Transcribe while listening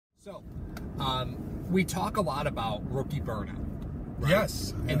So, we talk a lot about rookie burnout. Right?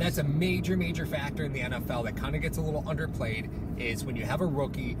 Yes. And that's a major factor in the NFL that kind of gets a little underplayed is when you have a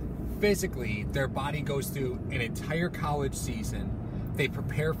rookie, physically, their body goes through an entire college season. They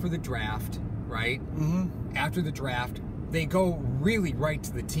prepare for the draft, right? Mm-hmm. After the draft, they go really right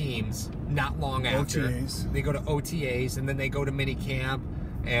to the teams not long after. OTAs. They go to OTAs, and then they go to mini camp.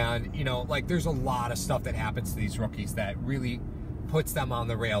 And, you know, like, there's a lot of stuff that happens to these rookies that really puts them on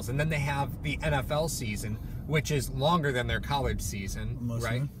the rails. And then they have the NFL season, which is longer than their college season,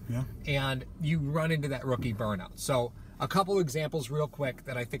 right? Yeah. And you run into that rookie burnout. So a couple examples real quick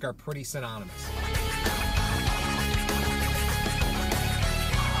that I think are pretty synonymous.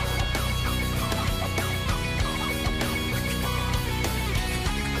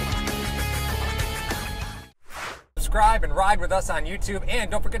 Subscribe and ride with us on YouTube, and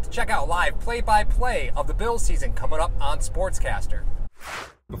don't forget to check out live play-by-play of the Bills season coming up on Sportscaster.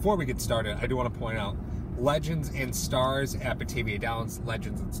 Before we get started, I do want to point out Legends and Stars at Batavia Downs,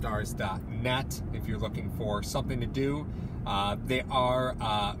 legendsandstars.net if you're looking for something to do. They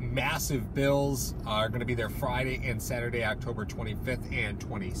are massive Bills, are going to be there Friday and Saturday, October 25th and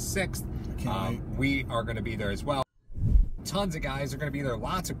 26th. We are going to be there as well. Tons of guys are going to be there.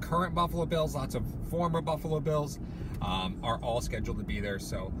 Lots of current Buffalo Bills, lots of former Buffalo Bills are all scheduled to be there.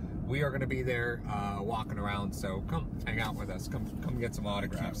 So we are going to be there walking around. So come hang out with us. Come get some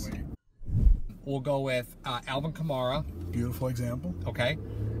autographs. Can't wait. We'll go with Alvin Kamara. Beautiful example. Okay.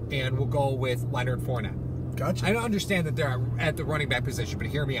 And we'll go with Leonard Fournette. Gotcha. I don't understand that they're at the running back position, but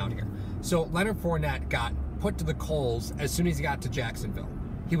hear me out here. So Leonard Fournette got put to the coals as soon as he got to Jacksonville.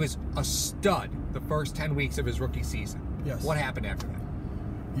 He was a stud the first 10 weeks of his rookie season. Yes. What happened after that?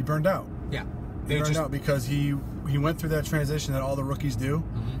 He burned out. Yeah. He burned out because he went through that transition that all the rookies do,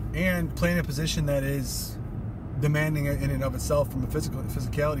 and playing a position that is demanding in and of itself from a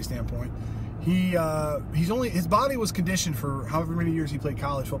physicality standpoint. His body was conditioned for however many years he played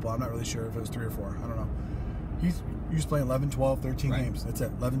college football. I'm not really sure if it was 3 or 4. I don't know. He was playing 11, 12, 13 games. That's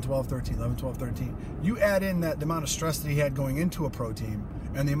it. 11, 12, 13, 11, 12, 13. You add in the amount of stress that he had going into a pro team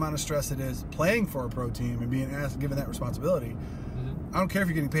and the amount of stress it is playing for a pro team and being given that responsibility. I don't care if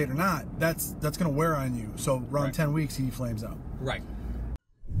you're getting paid or not. That's going to wear on you. So around 10 weeks, he flames out. Right.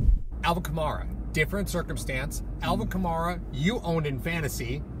 Alvin Kamara, different circumstance. Alvin Kamara, you owned in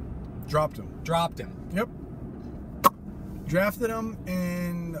fantasy. Dropped him. Yep. Drafted him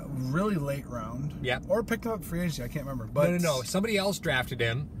in really late round. Yep. Or picked him up free agency. I can't remember. But No. Somebody else drafted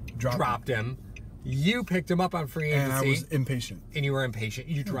him. Dropped him. You picked him up on free agency. And I was impatient. And you were impatient.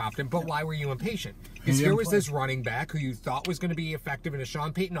 You dropped him. But why were you impatient? Because here was this running back who you thought was going to be effective in a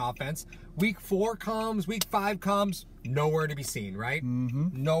Sean Payton offense. Week 4 comes. Week 5 comes. Nowhere to be seen, right?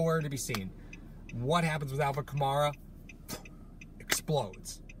 Nowhere to be seen. What happens with Alvin Kamara?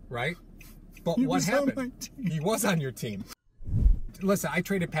 Explodes, right? But what happened? He was on your team. Listen, I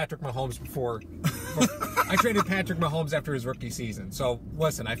traded Patrick Mahomes I traded Patrick Mahomes after his rookie season. So,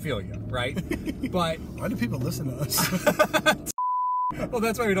 listen, I feel you, right? But why do people listen to us? Well,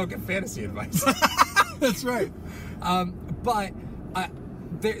 that's why we don't get fantasy advice. That's right. But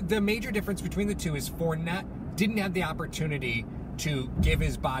the major difference between the two is Fournette didn't have the opportunity to give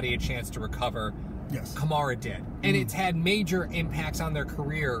his body a chance to recover. Yes. Kamara did. And it's had major impacts on their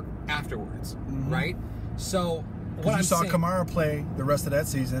career afterwards, right? So, what I'm saying... You saw Kamara play the rest of that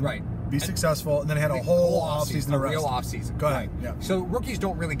season. Right. Be successful, and then had a whole offseason. A real offseason. Go ahead. Right. Yeah. So rookies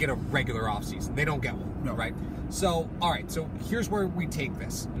don't really get a regular offseason. They don't get one. No. Right? So, all right. So here's where we take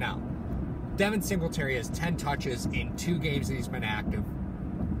this. Now, Devin Singletary has 10 touches in 2 games that he's been active.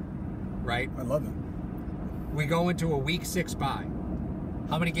 Right? I love it. We go into a week 6 bye.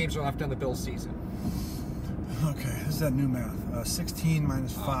 How many games are left on the Bills season? Okay, this is that new math. 16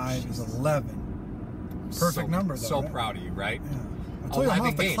 minus 5 is 11. Perfect number, though. So proud of you, right? Yeah. I told you I'm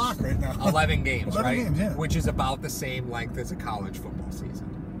off the clock right now. 11 games, 11 right? games, yeah. Which is about the same length as a college football season,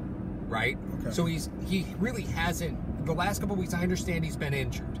 right? Okay. So he really hasn't. The last couple of weeks, I understand he's been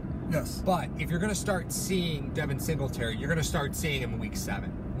injured. Yes. But if you're going to start seeing Devin Singletary, you're going to start seing him in week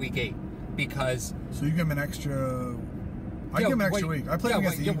 7, week 8, because. So you give him an extra. I give him an extra week. I play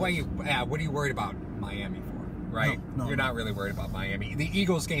against the Eagles. What are you worried about Miami for? Right? No, You're not really worried about Miami. The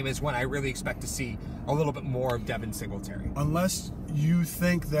Eagles game is when I really expect to see a little bit more of Devin Singletary. Unless you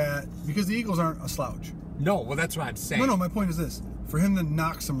think that, because the Eagles aren't a slouch. No, well, that's what I'm saying. No, my point is this. For him to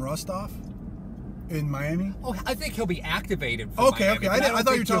knock some rust off in Miami? Oh, I think he'll be activated for Okay. Miami, I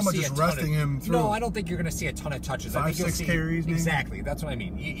thought you were talking about just resting him through. No, I don't think you're going to see a ton of touches. 5, 6 carries, maybe? Exactly. That's what I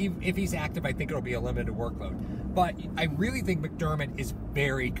mean. If he's active, I think it'll be a limited workload. But I really think McDermott is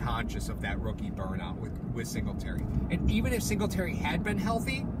very conscious of that rookie burnout with Singletary. And even if Singletary had been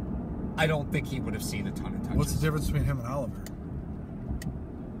healthy, I don't think he would have seen a ton of touches. What's the difference between him and Oliver?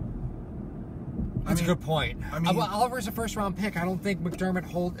 That's a good point. I mean, well, Oliver's a first-round pick. I don't think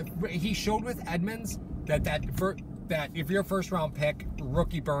McDermott he showed with Edmonds that if you're a first-round pick,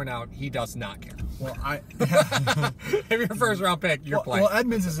 rookie burnout, he does not care. Well, if you're a first-round pick, you're playing. Well,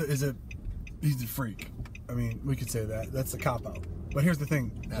 Edmonds he's a freak. I mean, we could say that. That's a cop-out. But here's the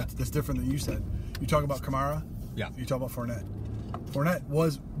thing. That's different than you said. You talk about Kamara. Yeah. You talk about Fournette. Fournette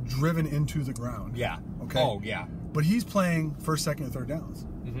was driven into the ground. Yeah. Okay. Oh, yeah. But he's playing first, second, and third downs.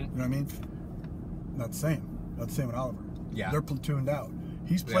 Mm-hmm. You know what I mean? Not the same. Not the same with Oliver. Yeah. They're platooned out.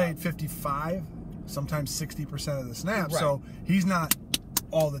 He's played 55, sometimes 60% of the snaps. Right. So he's not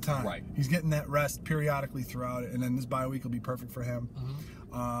all the time. Right. He's getting that rest periodically throughout it, and then this bye week will be perfect for him.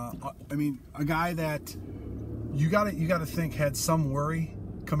 Mm-hmm. I mean, a guy that you got to think had some worry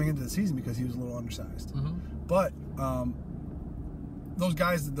coming into the season because he was a little undersized. Mm-hmm. But those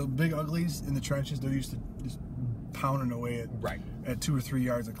guys, the big uglies in the trenches, they're used to just pounding away at 2 or 3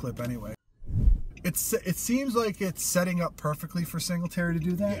 yards a clip anyway. It seems like it's setting up perfectly for Singletary to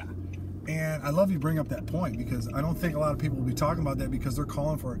do that. Yeah. And I love you bring up that point because I don't think a lot of people will be talking about that because they're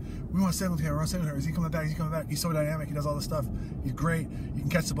calling for it. We want Singletary. Is he coming back? Is he coming back? He's so dynamic. He does all this stuff. He's great. He can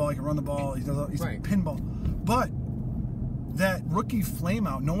catch the ball. He can run the ball. He's a pinball. But that rookie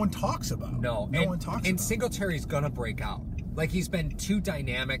flameout, no one talks about. No one talks about. And Singletary's going to break out. Like, he's been too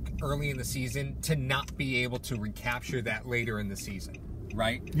dynamic early in the season to not be able to recapture that later in the season.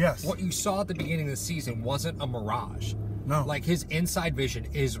 Right? Yes. What you saw at the beginning of the season wasn't a mirage. No. Like, his inside vision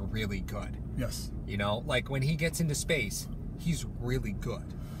is really good. Yes. You know, like, when he gets into space, he's really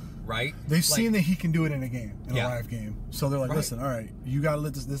good. Right? They've seen that he can do it in a game, in a live game. So they're like, right. Listen, all right, you got to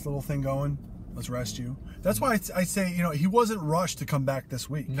let this little thing going. Let's rest you. That's why I say, you know, he wasn't rushed to come back this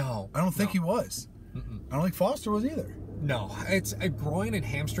week. No. I don't think he was. Mm-mm. I don't think Foster was either. No, it's a groin and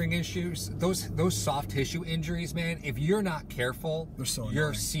hamstring issues. Those soft tissue injuries, man. If you're not careful,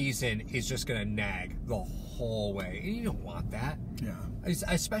 your season is just gonna nag the whole way, and you don't want that. Yeah.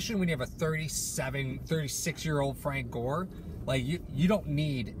 Especially when you have a 36-year-old Frank Gore. Like you don't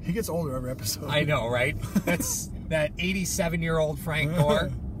need. He gets older every episode. I know, right? That's that 87-year-old Frank Gore.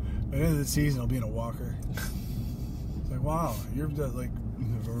 At the end of the season, he'll be in a walker. It's like, wow, you're like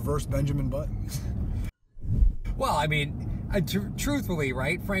reverse Benjamin Button. Well, I mean, truthfully,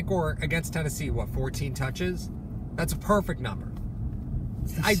 right? Frank Gore against Tennessee, 14 touches? That's a perfect number.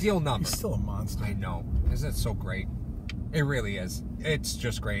 Ideal number. He's still a monster. I know. Isn't it so great? It really is. It's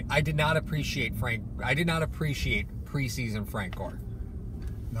just great. I did not appreciate preseason Frank Gore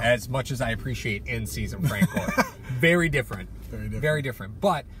as much as I appreciate in-season Frank Gore. Very different. Very different.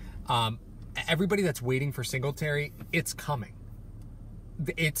 But everybody that's waiting for Singletary, it's coming.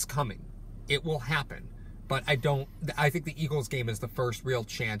 It's coming. It will happen. But I think the Eagles game is the first real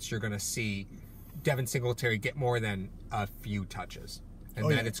chance you're going to see Devin Singletary get more than a few touches.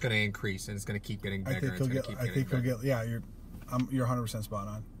 And then it's going to increase, and it's going to keep getting bigger. You're 100% spot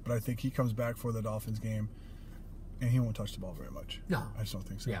on. But I think he comes back for the Dolphins game, and he won't touch the ball very much. No. I just don't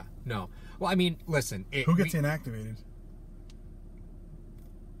think so. Yeah, no. Well, I mean, listen. Who gets inactivated?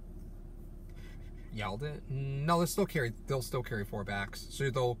 Yelled it? No, they'll still carry 4 backs. So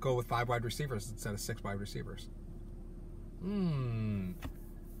they'll go with 5 wide receivers instead of 6 wide receivers.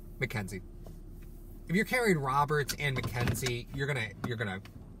 McKenzie. If you're carrying Roberts and McKenzie, you're gonna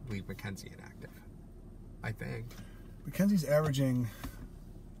leave McKenzie inactive. I think. McKenzie's averaging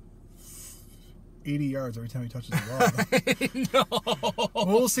 80 yards every time he touches the ball. No. Well,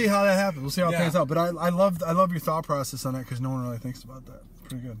 we'll see how that happens. We'll see how it plays out. But I love your thought process on that because no one really thinks about that. It's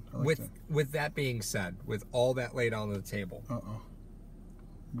pretty good. I like that. With that being said, with all that laid out on the table. What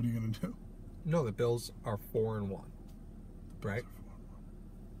are you gonna do? No, the Bills are 4-1. Right?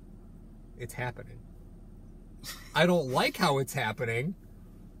 It's happening. I don't like how it's happening.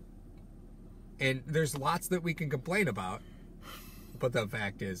 And there's lots that we can complain about. But the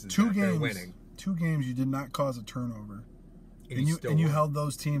fact is that they're winning. 2 games you did not cause a turnover. And you held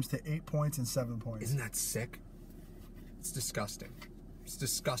those teams to 8 points and 7 points. Isn't that sick? It's disgusting. It's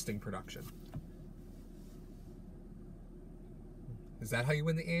disgusting production. Is that how you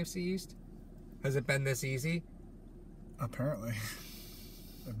win the AFC East? Has it been this easy? Apparently.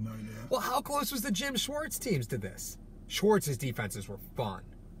 I have no idea. Well, how close was the Jim Schwartz teams to this? Schwartz's defenses were fun.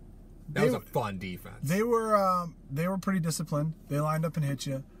 That was a fun defense. They were pretty disciplined. They lined up and hit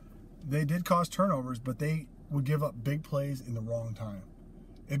you. They did cause turnovers, but they would give up big plays in the wrong time.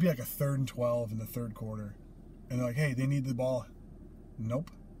 It'd be like a 3rd and 12 in the 3rd quarter. And they're like, hey, they need the ball.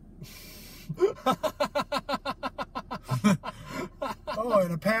 Nope.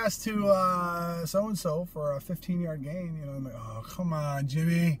 And a pass to so-and-so for a 15-yard gain. You know, I'm like, oh, come on,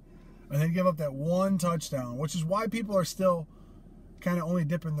 Jimmy. And they give up that one touchdown, which is why people are still kind of only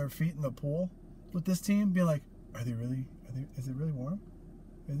dipping their feet in the pool with this team, being like, is it really warm?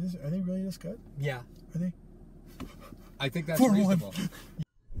 Are they really this good? Yeah. Are they? I think that's 4-1. reasonable.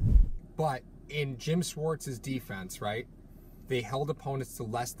 But in Jim Schwartz's defense, right, they held opponents to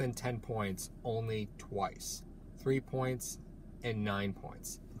less than 10 points only twice. 3 points and 9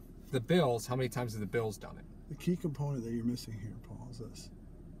 points. The Bills, how many times have the Bills done it? The key component that you're missing here, Paul, is this.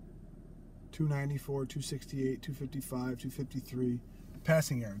 294, 268, 255, 253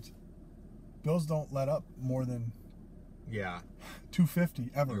 passing yards. Bills don't let up more than 250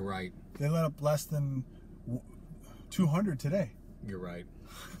 ever. You're right. They let up less than 200 today. You're right.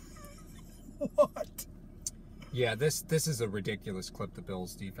 What? Yeah, this is a ridiculous clip the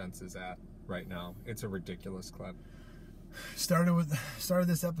Bills defense is at right now. It's a ridiculous clip. Started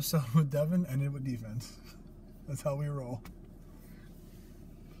this episode with Devin, ended with defense. That's how we roll.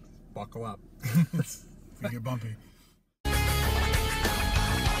 Buckle up. We get bumpy.